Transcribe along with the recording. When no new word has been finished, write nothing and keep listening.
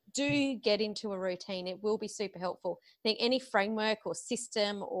do get into a routine. It will be super helpful. I think any framework or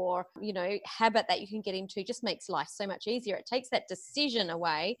system or, habit that you can get into just makes life so much easier. It takes that decision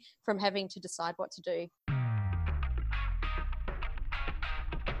away from having to decide what to do.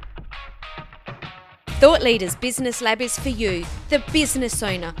 Thought Leaders Business Lab is for you, the business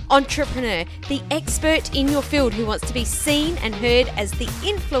owner, entrepreneur, the expert in your field who wants to be seen and heard as the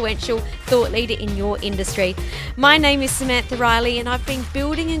influential thought leader in your industry. My name is Samantha Riley and I've been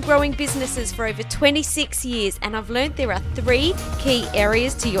building and growing businesses for over 26 years, and I've learned there are 3 key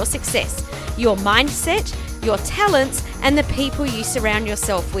areas to your success: your mindset, your talents, and the people you surround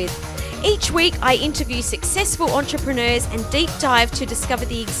yourself with. Each week, I interview successful entrepreneurs and deep dive to discover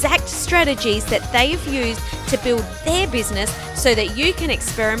the exact strategies that they have used to build their business so that you can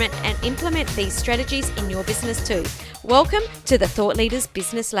experiment and implement these strategies in your business too. Welcome to the Thought Leaders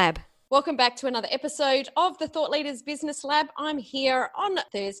Business Lab. Welcome back to another episode of the Thought Leaders Business Lab. I'm here on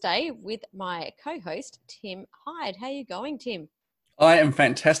Thursday with my co-host, Tim Hyde. How are you going, Tim? I am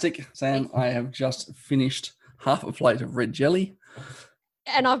fantastic, Sam. I have just finished half a plate of red jelly.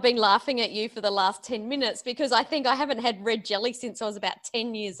 And I've been laughing at you for the last 10 minutes because I think I haven't had red jelly since I was about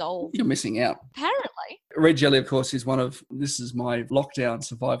 10 years old. You're missing out. Apparently. Red jelly, of course, is this is my lockdown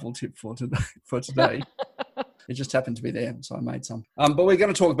survival tip for today. It just happened to be there, so I made some. But we're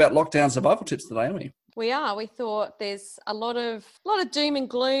going to talk about lockdown survival tips today, aren't we? We are. We thought there's a lot of doom and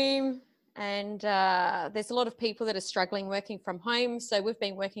gloom, and there's a lot of people that are struggling working from home. So we've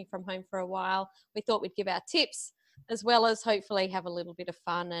been working from home for a while. We thought we'd give our tips, as well as hopefully have a little bit of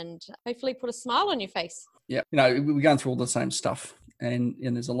fun and hopefully put a smile on your face. Yeah, we're going through all the same stuff, and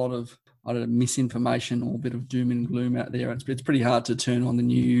there's a lot of misinformation or a bit of doom and gloom out there. It's pretty hard to turn on the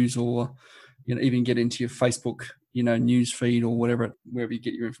news or even get into your Facebook news feed or wherever you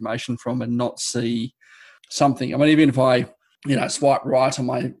get your information from and not see something. I mean, even if I swipe right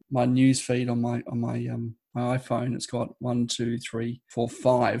on my news feed on my iPhone, it's got 1, 2, 3, 4,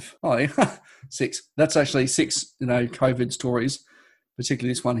 5. Oh, yeah. 6. That's actually 6, COVID stories.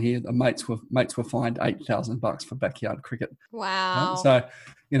 Particularly this one here. The mates were fined $8,000 for backyard cricket. Wow. So,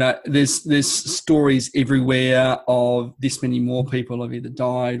 there's stories everywhere of this many more people have either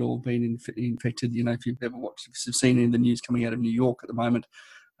died or been infected. If you've seen any of the news coming out of New York at the moment,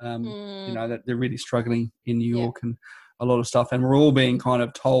 that they're really struggling in New York and a lot of stuff. And we're all being kind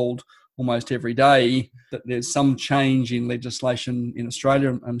of told almost every day that there's some change in legislation in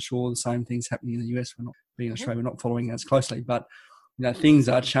Australia. I'm sure the same thing's happening in the US. We're not being in Australia, we're not following as closely, but things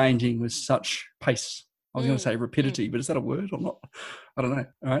are changing with such pace. I was going to say rapidity, but is that a word or not? I don't know.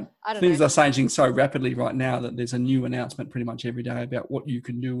 All right. Things are changing so rapidly right now that there's a new announcement pretty much every day about what you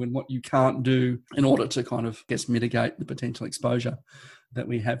can do and what you can't do in order to kind of, mitigate the potential exposure that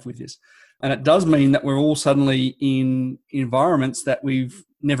we have with this. And it does mean that we're all suddenly in environments that we've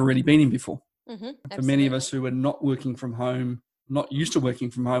never really been in before. For many of us who are not working from home, not used to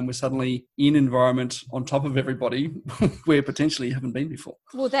working from home, we're suddenly in environment on top of everybody where potentially you haven't been before.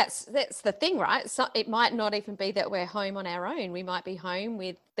 Well, that's the thing, right? So it might not even be that we're home on our own. We might be home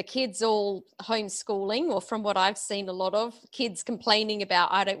with the kids all homeschooling, or from what I've seen, a lot of kids complaining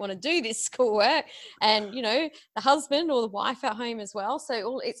about, I don't want to do this schoolwork, and the husband or the wife at home as well.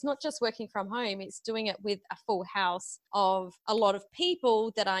 So it's not just working from home, it's doing it with a full house of a lot of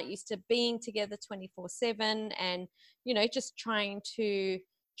people that aren't used to being together 24/7 and just trying to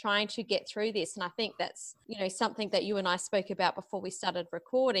get through this. And I think that's something that you and I spoke about before we started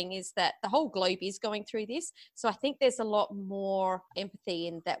recording, is that the whole globe is going through this. So I think there's a lot more empathy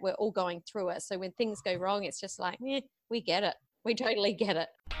in that we're all going through it. So when things go wrong, it's just like, we get it. We totally get it.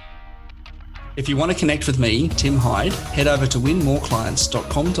 If you want to connect with me, Tim Hyde, head over to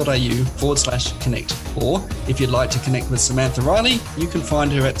winmoreclients.com.au/connect. Or if you'd like to connect with Samantha Riley, you can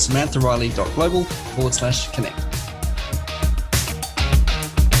find her at samanthariley.global/connect.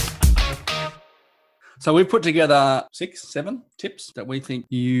 So we've put together 6, 7 tips that we think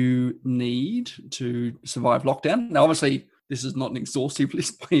you need to survive lockdown. Now, obviously, this is not an exhaustive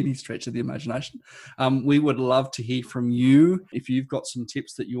list by any stretch of the imagination. We would love to hear from you if you've got some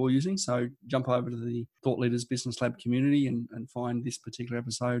tips that you're using. So jump over to the Thought Leaders Business Lab community and find this particular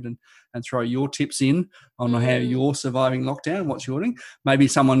episode and throw your tips in on how you're surviving lockdown, what's you're doing. Maybe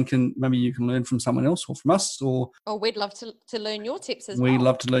you can learn from someone else or from us. Or we'd love to learn your tips as well. We'd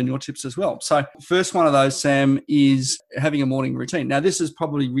love to learn your tips as well. So first one of those, Sam, is having a morning routine. Now, this is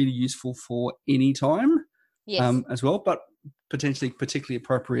probably really useful for any time. Yes. As well, but potentially particularly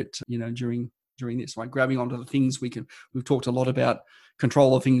appropriate, during this, like grabbing onto the things we've talked a lot about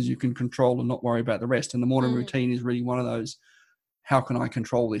control the things you can control and not worry about the rest. And the morning routine is really one of those, how can I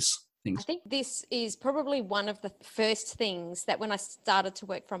control this? things? I think this is probably one of the first things that when I started to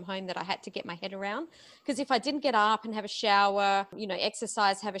work from home that I had to get my head around. Because if I didn't get up and have a shower,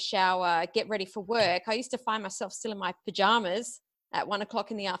 exercise, have a shower, get ready for work, I used to find myself still in my pajamas at 1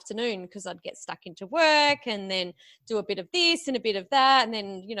 o'clock in the afternoon because I'd get stuck into work and then do a bit of this and a bit of that. And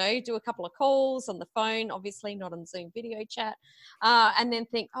then, do a couple of calls on the phone, obviously not on Zoom video chat. And then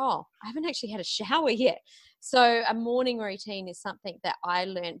think, oh, I haven't actually had a shower yet. So a morning routine is something that I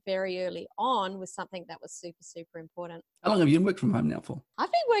learned very early on, was something that was super, super important. How long have you worked from home now for?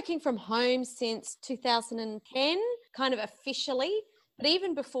 I've been working from home since 2010, kind of officially. But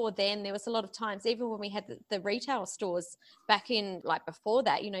even before then, there was a lot of times, even when we had the retail stores back in, like before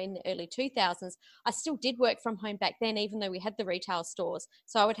that, in the early 2000s, I still did work from home back then, even though we had the retail stores.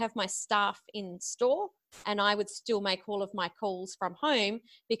 So I would have my staff in store and I would still make all of my calls from home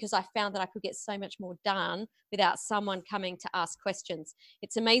because I found that I could get so much more done without someone coming to ask questions.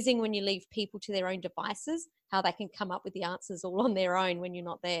 It's amazing when you leave people to their own devices, how they can come up with the answers all on their own when you're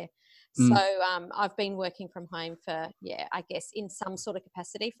not there. So I've been working from home for, I guess in some sort of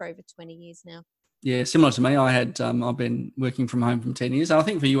capacity for over 20 years now. Yeah, similar to me. I've been working from home for 10 years. And I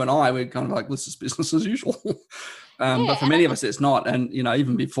think for you and I, we're kind of like, this is business as usual. But for many of us, it's not. And,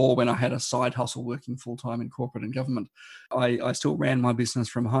 even before, when I had a side hustle working full time in corporate and government, I still ran my business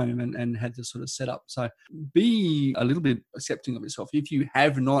from home and had this sort of setup. So be a little bit accepting of yourself. If you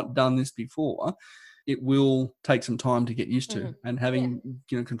have not done this before, it will take some time to get used to, and having,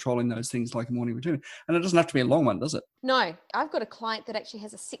 controlling those things like a morning routine. And it doesn't have to be a long one, does it? No, I've got a client that actually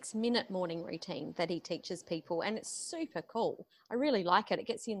has a 6-minute morning routine that he teaches people, and it's super cool. I really like it. It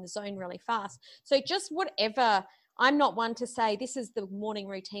gets you in the zone really fast. So just whatever, I'm not one to say this is the morning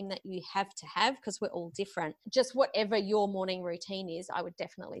routine that you have to have, because we're all different. Just whatever your morning routine is, I would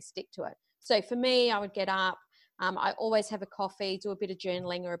definitely stick to it. So for me, I would get up. I always have a coffee, do a bit of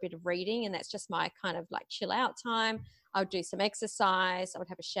journaling or a bit of reading, and that's just my kind of like chill out time. I would do some exercise. I would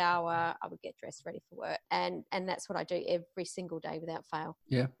have a shower. I would get dressed ready for work, and that's what I do every single day without fail.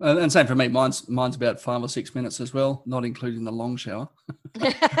 Yeah, and same for me. Mine's about 5 or 6 minutes as well, not including the long shower.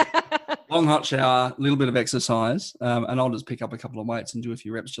 Long hot shower, a little bit of exercise, and I'll just pick up a couple of weights and do a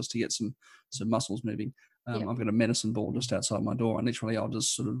few reps just to get some muscles moving. I've got a medicine ball just outside my door, and literally I'll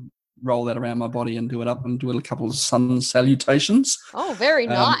just sort of roll that around my body and do it up and do a couple of sun salutations. Oh, very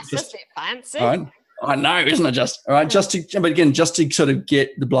nice. That's a bit fancy. Right? I know, isn't it just? All right, just to sort of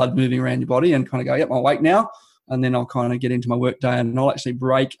get the blood moving around your body and kind of go, yep, I'm awake now. And then I'll kind of get into my work day, and I'll actually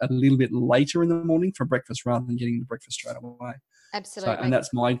break a little bit later in the morning for breakfast rather than getting into breakfast straight away. Absolutely. So, and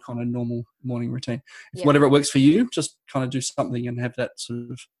that's my kind of normal morning routine. If whatever it works for you, just kind of do something and have that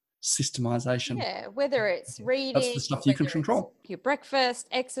sort of systemization. Yeah, whether it's reading, that's the stuff you can control. Your breakfast,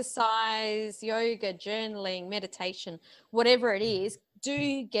 exercise, yoga, journaling, meditation, whatever it is,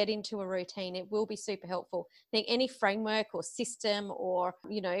 do get into a routine. It will be super helpful. I think any framework or system or,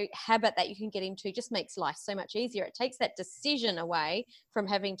 habit that you can get into just makes life so much easier. It takes that decision away from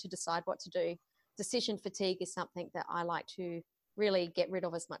having to decide what to do. Decision fatigue is something that I like to really get rid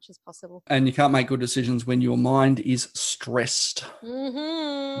of as much as possible. And you can't make good decisions when your mind is stressed.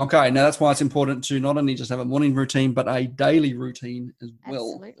 Mm-hmm. Okay, now that's why it's important to not only just have a morning routine, but a daily routine as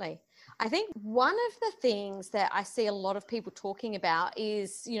well. Absolutely. I think one of the things that I see a lot of people talking about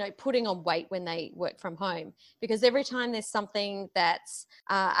is, putting on weight when they work from home, because every time there's something that's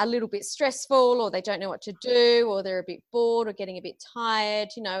a little bit stressful, or they don't know what to do, or they're a bit bored or getting a bit tired,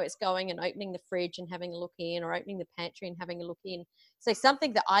 it's going and opening the fridge and having a look in, or opening the pantry and having a look in. So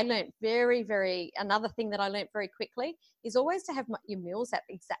something that I learned another thing that I learned very quickly is always to have your meals at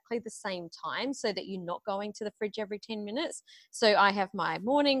exactly the same time, so that you're not going to the fridge every 10 minutes. So I have my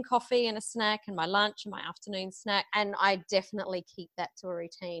morning coffee and a snack, and my lunch and my afternoon snack, and I definitely keep that to a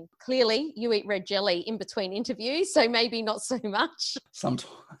routine. Clearly, you eat red jelly in between interviews, so maybe not so much.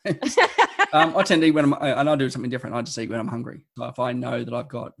 Sometimes. I tend to eat and I do something different. I just eat when I'm hungry. So if I know that I've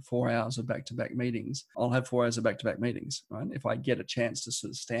got 4 hours of back-to-back meetings, I'll have 4 hours of back-to-back meetings, right? If I get a chance to sort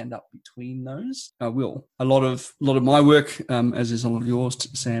of stand up between those, I will. A lot of my work, as is a lot of yours,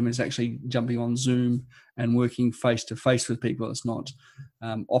 Sam, is actually jumping on Zoom and working face-to-face with people. It's not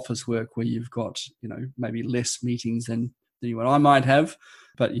office work where you've got, maybe less meetings than you and I might have,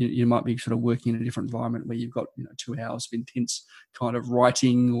 but you might be sort of working in a different environment where you've got 2 hours of intense kind of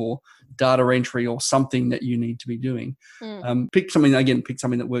writing or data entry or something that you need to be doing. Pick something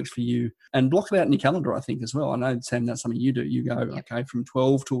that works for you and block it out in your calendar, I think, as well. I know, Sam, that's something you do. You go, okay, from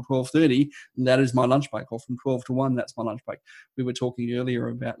 12 till 12:30, that is my lunch break, or from 12 to 1, that's my lunch break. We were talking earlier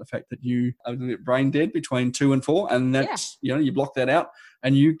about the fact that you are a little bit brain dead between 2 and 4, and that's, you block that out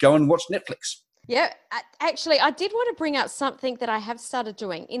and you go and watch Netflix. Yeah, actually, I did want to bring up something that I have started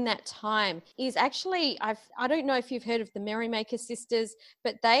doing in that time is actually, I don't know if you've heard of the Merrymaker Sisters,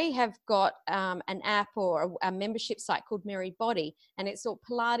 but they have got an app or a membership site called Merry Body, and it's all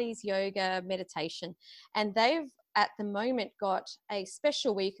Pilates, yoga, meditation. And they've at the moment got a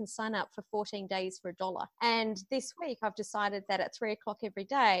special where you can sign up for 14 days for $1. And this week I've decided that at 3 o'clock every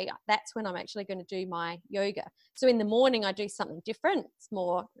day, that's when I'm actually going to do my yoga. So in the morning I do something different. It's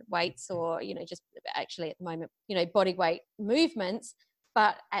more weights or, just actually at the moment, body weight movements.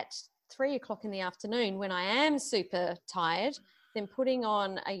 But at 3 o'clock in the afternoon, when I am super tired, then putting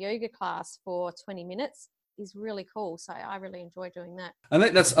on a yoga class for 20 minutes is really cool. So I really enjoy doing that.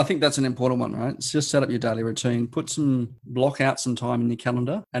 I think that's an important one, right? It's just set up your daily routine, block out some time in your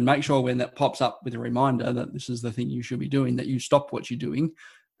calendar, and make sure when that pops up with a reminder that this is the thing you should be doing, that you stop what you're doing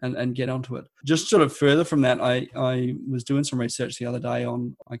and get onto it. Just sort of further from that, I was doing some research the other day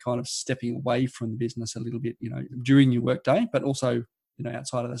on kind of stepping away from the business a little bit, during your workday, but also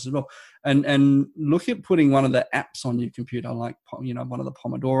outside of this as well, and look at putting one of the apps on your computer, like one of the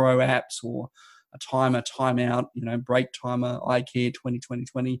Pomodoro apps or a timer, timeout, break timer, iCare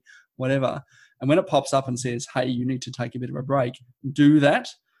 2020, whatever. And when it pops up and says, hey, you need to take a bit of a break, do that.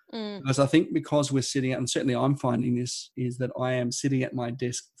 Because I think because we're sitting, and certainly I'm finding this, is that I am sitting at my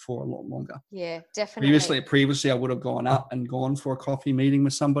desk for a lot longer. Yeah, definitely. Previously I would have gone up and gone for a coffee meeting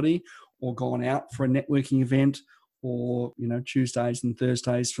with somebody or gone out for a networking event, or, Tuesdays and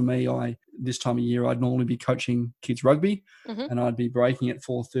Thursdays for me, this time of year, I'd normally be coaching kids rugby, and I'd be breaking at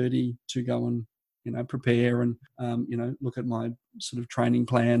 4:30 to go and, prepare and, look at my sort of training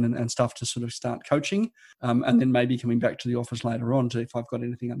plan and stuff to sort of start coaching. And then maybe coming back to the office later on to if I've got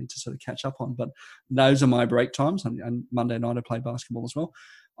anything I need to sort of catch up on. But those are my break times. And Monday night I play basketball as well.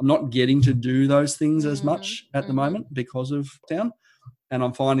 I'm not getting to do those things as much at the moment because of down. And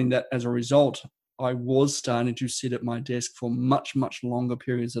I'm finding that as a result, I was starting to sit at my desk for much, much longer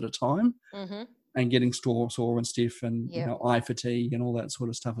periods at a time and getting sore and stiff and, eye fatigue and all that sort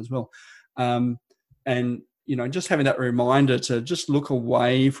of stuff as well. And, just having that reminder to just look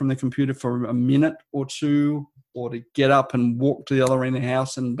away from the computer for a minute or two, or to get up and walk to the other end of the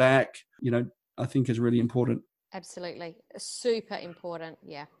house and back, I think is really important. Absolutely. Super important.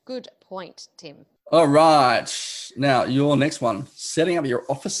 Yeah. Good point, Tim. All right. Now, your next one, setting up your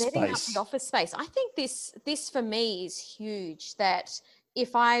office space. Setting up the office space. I think this for me is huge, that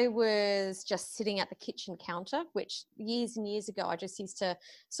if I was just sitting at the kitchen counter, which years and years ago, I just used to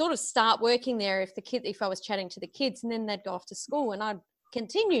sort of start working there if I was chatting to the kids, and then they'd go off to school and I'd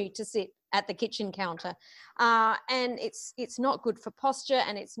continue to sit at the kitchen counter. And it's not good for posture,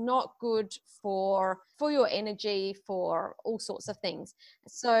 and it's not good for your energy, for all sorts of things.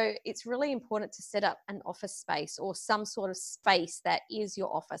 So it's really important to set up an office space or some sort of space that is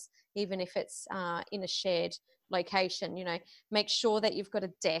your office, even if it's in a shared location. Make sure that you've got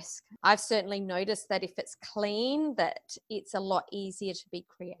a desk. I've certainly noticed that if it's clean, that it's a lot easier to be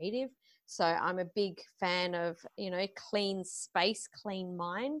creative. So I'm a big fan of, clean space, clean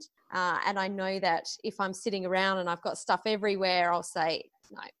mind. And I know that if I'm sitting around and I've got stuff everywhere, I'll say,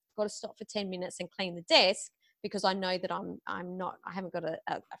 no, I've got to stop for 10 minutes and clean the desk, because I know that I haven't got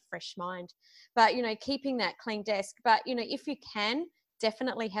a fresh mind. But, keeping that clean desk. But, if you can,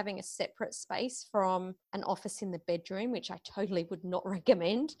 definitely having a separate space from an office in the bedroom, which I totally would not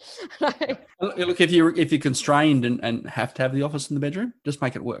recommend. Look, if you're constrained and have to have the office in the bedroom, just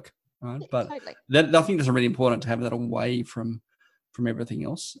make it work. Right? But totally. I think it's really important to have that away from everything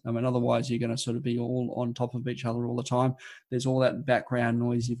else. I mean, otherwise you're going to sort of be all on top of each other all the time. There's all that background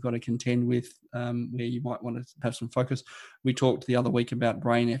noise you've got to contend with, where you might want to have some focus. We talked the other week about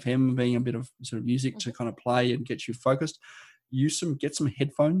Brain FM being a bit of sort of music to kind of play and get you focused. Get some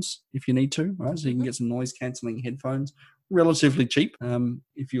headphones if you need to, right? So you can get some noise cancelling headphones, relatively cheap.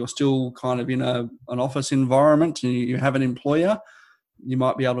 If you're still kind of in an office environment and you have an employer, you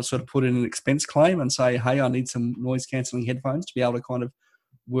might be able to sort of put in an expense claim and say, hey, I need some noise cancelling headphones to be able to kind of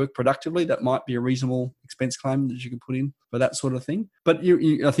work productively. That might be a reasonable expense claim that you can put in for that sort of thing. But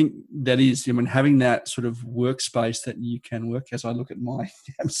I think that is, having that sort of workspace that you can work. As I look at my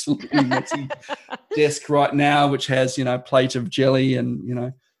absolutely messy desk right now, which has, a plate of jelly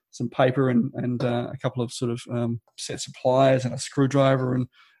and, some paper and a couple of sort of sets of pliers and a screwdriver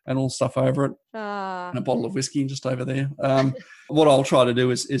and all stuff over it, and a bottle of whiskey just over there. What I'll try to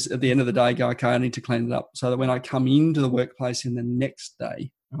do is at the end of the day go, okay, I need to clean it up, so that when I come into the workplace in the next day,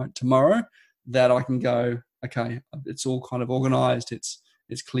 right, tomorrow, that I can go, okay, it's all kind of organised, it's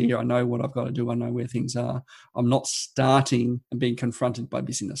clear, I know what I've got to do, I know where things are. I'm not starting and being confronted by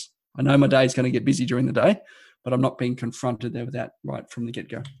busyness. I know my day is going to get busy during the day, but I'm not being confronted there with that right from the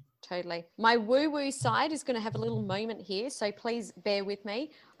get-go. totally. My woo-woo side is going to have a little moment here, so please bear with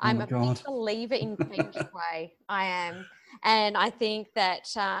me. I'm a God. big believer in feng shui. I am. And I think that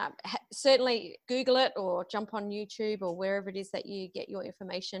certainly Google it or jump on YouTube or wherever it is that you get your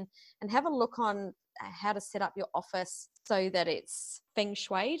information and have a look on how to set up your office so that it's feng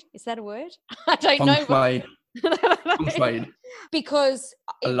shuied. Is that a word? I don't Feng know. shui. Feng shui. Because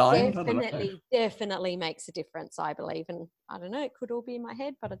it Aligned? I don't know. definitely makes a difference, I believe. And I don't know, it could all be in my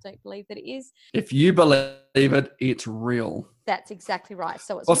head, but I don't believe that it is. If you believe it, it's real. That's exactly right.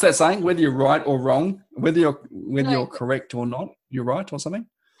 So it's what's that saying? Whether you're right or wrong, whether you're No, correct or not, you're right or something.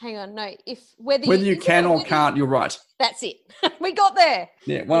 hang on, no. Whether you can or can't, you're right. That's it. We got there.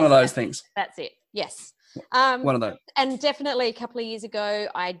 Yeah, one of those things. That's it. Yes. One of those. And definitely a couple of years ago,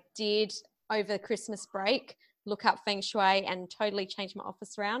 I did over the Christmas break look up feng shui and totally change my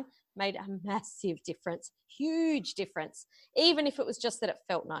office around. Made a massive difference, huge difference, even if it was just that it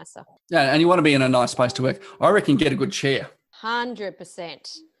felt nicer. Yeah, and you want to be in a nice place to work. I reckon get a good chair.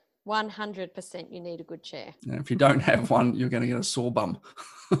 100%. 100% you need a good chair. Yeah, if you don't have one, you're going to get a sore bum.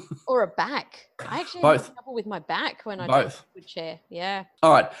 Or a back. I actually Both. have trouble with my back when I don't Both. have a good chair. Yeah.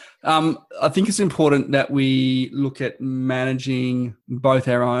 All right. I think it's important that we look at managing both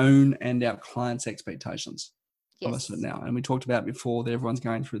our own and our clients' expectations. Yes. Now, and we talked about before that everyone's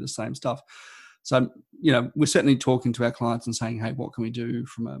going through the same stuff. So, we're certainly talking to our clients and saying, hey, what can we do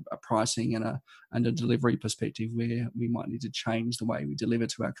from a pricing and a delivery perspective where we might need to change the way we deliver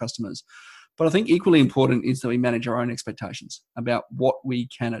to our customers. But I think equally important is that we manage our own expectations about what we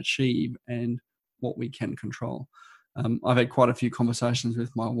can achieve and what we can control. I've had quite a few conversations with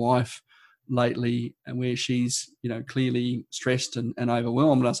my wife lately and where she's, clearly stressed and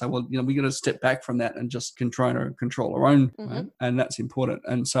overwhelmed. And I say, well, we got to step back from that and just control our own, right? And that's important.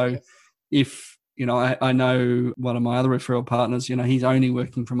 And so if, I know one of my other referral partners, he's only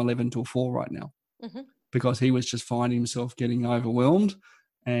working from 11 till 4 right now because he was just finding himself getting overwhelmed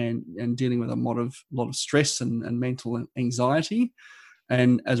and dealing with a lot of stress and mental anxiety.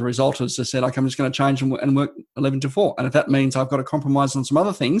 And as a result, has just said, I'm just going to change and work 11 to 4. And if that means I've got to compromise on some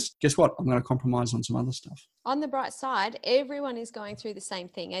other things, guess what? I'm going to compromise on some other stuff. On the bright side, everyone is going through the same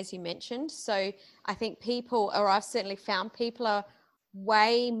thing, as you mentioned. So I think I've certainly found people are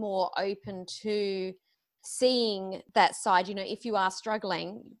way more open to seeing that side. If you are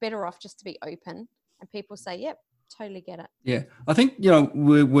struggling, better off just to be open. And people say, yep, totally get it. Yeah. I think,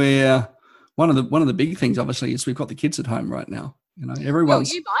 we're one of the big things, obviously, is we've got the kids at home right now. Everyone's.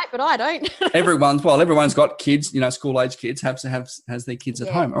 Well, you might, but I don't. everyone's got kids. School age kids has their kids at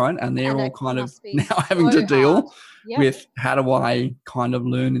home, right? And they're all kind of now having to deal with how do I kind of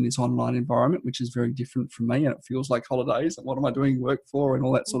learn in this online environment, which is very different from me, and it feels like holidays. And what am I doing work for, and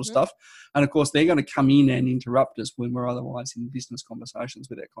all that sort of stuff. And of course, they're going to come in and interrupt us when we're otherwise in business conversations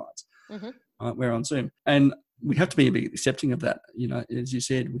with our clients. We're on Zoom, and we have to be a bit accepting of that. As you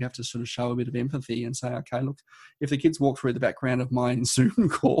said, we have to sort of show a bit of empathy and say, okay, look, if the kids walk through the background of my Zoom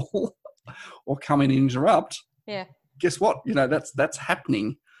call or come in and interrupt, guess what? That's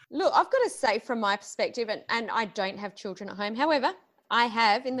happening. Look, I've got to say from my perspective, and I don't have children at home. However, I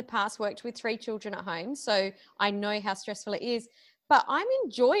have in the past worked with 3 children at home, so I know how stressful it is. But I'm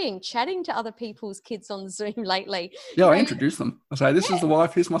enjoying chatting to other people's kids on Zoom lately. Yeah, I introduce them. I say, this is the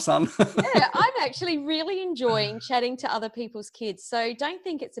wife, here's my son. I'm actually really enjoying chatting to other people's kids. So don't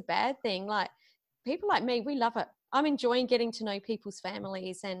think it's a bad thing. Like people like me, we love it. I'm enjoying getting to know people's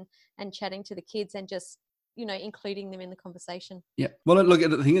families and chatting to the kids and just, including them in the conversation. Yeah. Well, look,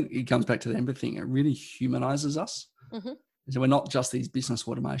 I think it comes back to the empathy thing. It really humanizes us. So we're not just these business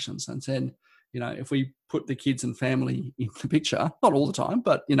automations. And then, if we put the kids and family in the picture, not all the time,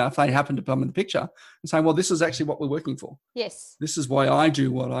 but, if they happen to come in the picture and say, well, this is actually what we're working for. Yes. This is why I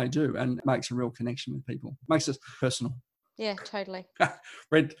do what I do. And it makes a real connection with people. Makes it personal. Yeah, totally.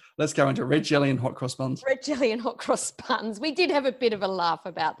 Let's go into red jelly and hot cross buns. Red jelly and hot cross buns. We did have a bit of a laugh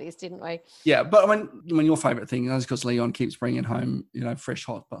about this, didn't we? Yeah, but I mean your favourite thing is because Leon keeps bringing home, fresh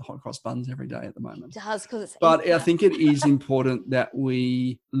hot cross buns every day at the moment. It does, because it's But easier. I think it is important that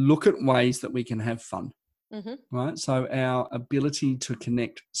we look at ways that we can have fun. Right. So our ability to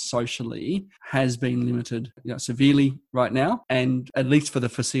connect socially has been limited severely right now, and at least for the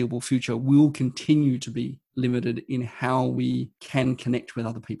foreseeable future will continue to be limited in how we can connect with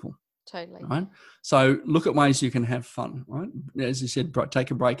other people. Totally. Right. So look at ways you can have fun. Right. As you said,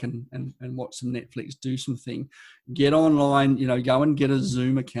 take a break and watch some Netflix, do something, get online, go and get a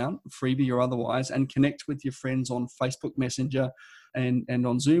Zoom account, freebie or otherwise, and connect with your friends on Facebook Messenger and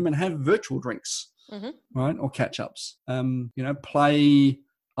on Zoom and have virtual drinks. Right, or catch-ups. Play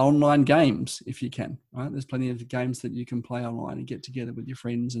online games if you can, right? There's plenty of games that you can play online and get together with your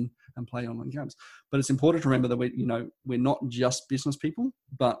friends and play online games. But it's important to remember that we're not just business people,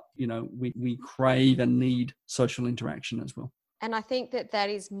 but we crave and need social interaction as well. And I think that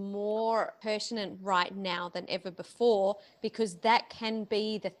is more pertinent right now than ever before, because that can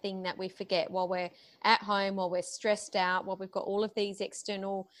be the thing that we forget while we're at home, while we're stressed out, while we've got all of these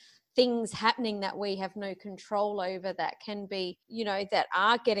external things happening that we have no control over, that can be, that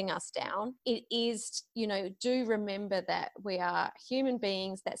are getting us down. It is, do remember that we are human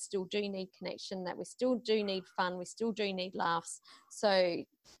beings that still do need connection, that we still do need fun, we still do need laughs. So,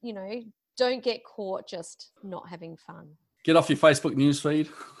 don't get caught just not having fun. Get off your Facebook newsfeed.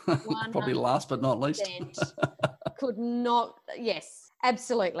 Probably last but not least. Yes,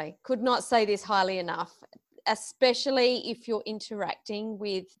 absolutely. Could not say this highly enough, especially if you're interacting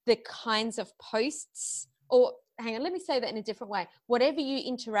with the kinds of posts, or hang on, let me say that in a different way. Whatever you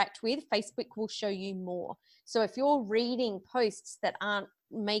interact with, Facebook will show you more. So if you're reading posts that aren't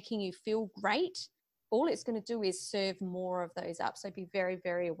making you feel great, all it's going to do is serve more of those up. So be very,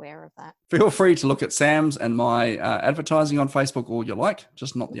 very aware of that. Feel free to look at Sam's and my advertising on Facebook all you like,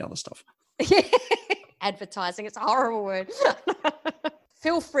 just not the other stuff. Advertising, it's a horrible word.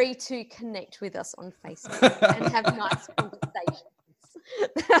 Feel free to connect with us on Facebook and have nice conversations.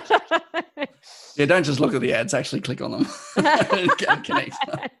 Yeah, don't just look at the ads, actually click on them. Connect.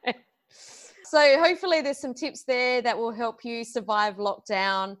 So hopefully there's some tips there that will help you survive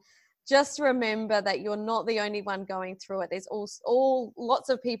lockdown. Just remember that you're not the only one going through it. There's all lots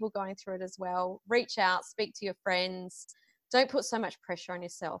of people going through it as well. Reach out, speak to your friends. Don't put so much pressure on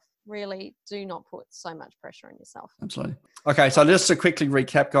yourself. Really do not put so much pressure on yourself. Absolutely. Okay, so just to quickly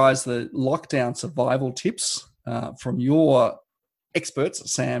recap, guys, the lockdown survival tips from your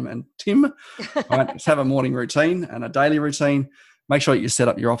experts, Sam and Tim. All right, let's have a morning routine and a daily routine. Make sure that you set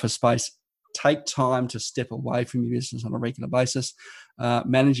up your office space. Take time to step away from your business on a regular basis.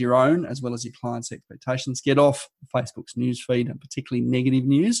 Manage your own as well as your clients' expectations. Get off Facebook's news feed, and particularly negative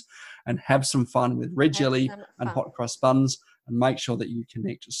news, and have some fun with red jelly and hot cross buns, and make sure that you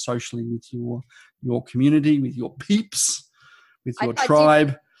connect socially with your community, with your peeps, with your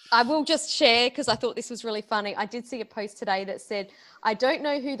tribe. I will just share, because I thought this was really funny. I did see a post today that said, I don't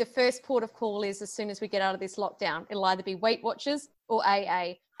know who the first port of call is as soon as we get out of this lockdown. It'll either be Weight Watchers or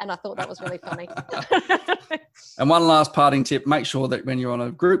AA. And I thought that was really funny. And one last parting tip, make sure that when you're on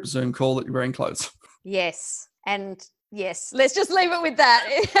a group Zoom call that you're wearing clothes. Yes. And yes, let's just leave it with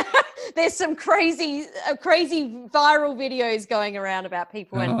that. There's some crazy viral videos going around about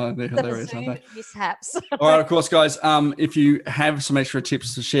people and Zoom mishaps. All right, of course, guys, if you have some extra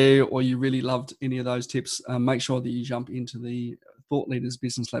tips to share, or you really loved any of those tips, make sure that you jump into the Thought Leaders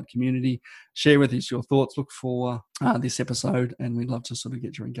Business Lab community. Share with us your thoughts. Look for this episode, and we'd love to sort of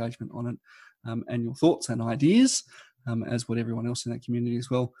get your engagement on it and your thoughts and ideas, as would everyone else in that community as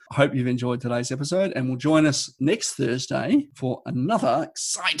well. I hope you've enjoyed today's episode, and will join us next Thursday for another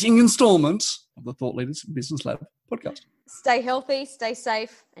exciting installment of the Thought Leaders Business Lab podcast. Stay healthy, stay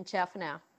safe, and ciao for now.